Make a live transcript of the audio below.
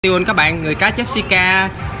Tiun các bạn, người cá Jessica,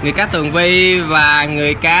 người cá Tường Vi và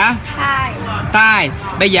người cá Tai.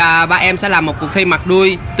 Bây giờ ba em sẽ làm một cuộc thi mặc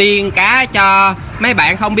đuôi tiên cá cho mấy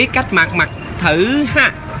bạn không biết cách mặc thử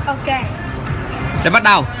ha. Ok. Để bắt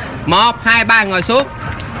đầu. 1, 2, 3 ngồi xuống.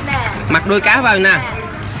 Nè. Mặc đuôi cá vào nè.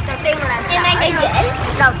 Đầu tiên là sợi.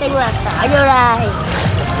 Đầu tiên là sợi vô đây.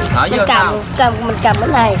 Thở vô sao? Mình cầm cái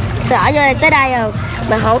này, sợi vô đây tới đây rồi.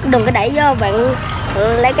 Mà không đừng có đẩy vô, bạn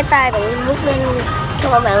lấy cái tay bạn vuốt lên,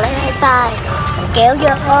 xong rồi bạn lấy hai tay bạn kéo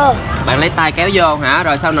vô. Bạn lấy tay kéo vô hả?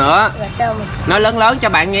 Rồi sao nữa? Rồi sao mình nói lớn cho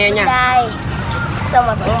bạn nghe nha. đây. Xong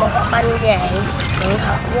rồi bạn một banh vậy, bạn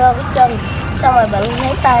thọt vô cái chân, xong rồi bạn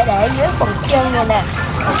lấy tay để dưới phần chân này nè,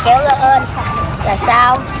 bạn kéo lên là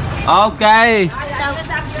sao? Ok. Xong.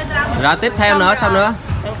 Rồi tiếp theo nữa, sao nữa?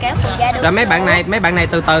 Bạn kéo phần da Rồi mấy bạn này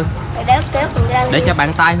từ từ. Bạn kéo phần da để cho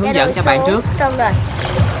bạn tay hướng dẫn cho bạn trước. Xong rồi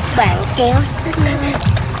bạn kéo xích lên.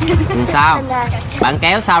 Sao? Bạn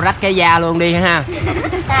kéo sao rách cái da luôn đi ha.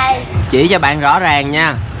 Đây. Chỉ cho bạn rõ ràng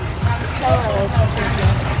nha.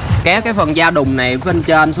 Kéo cái phần da đùng này bên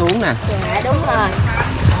trên xuống nè. Dạ đúng rồi.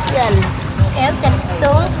 Nhìn kéo chân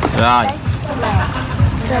xuống. Rồi.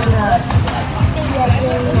 Xong rồi cái da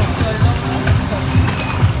riêng nè.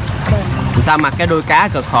 Sao mặc cái đuôi cá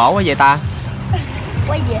cực khổ quá vậy ta?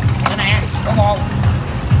 Quá vậy. Đây nè, có ngon.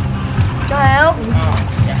 Cho hiểu.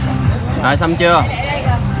 Rồi xong chưa?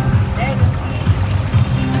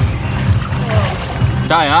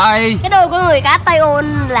 Trời ơi, cái đuôi của người cá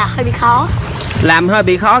Tiun là hơi bị khó. làm hơi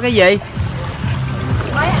bị khó cái gì?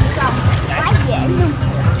 Mới ăn xong, quá dễ luôn.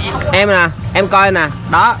 Em nè, em coi nè.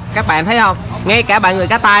 Đó, các bạn thấy không? Ngay cả bạn người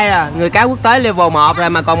cá Tai à, người cá quốc tế level 1 rồi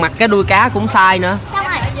mà còn mặc cái đuôi cá cũng sai nữa. Xong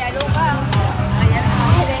rồi.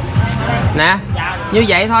 Nè, như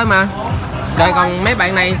vậy thôi mà. Rồi còn mấy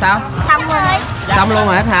bạn này sao? Xong rồi. Xong luôn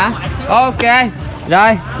rồi hết hả? Ok.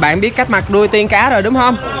 Rồi, bạn biết cách mặc đuôi tiên cá rồi đúng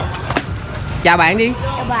không? Chào bạn đi.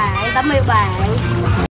 Chào bạn, tạm biệt bạn.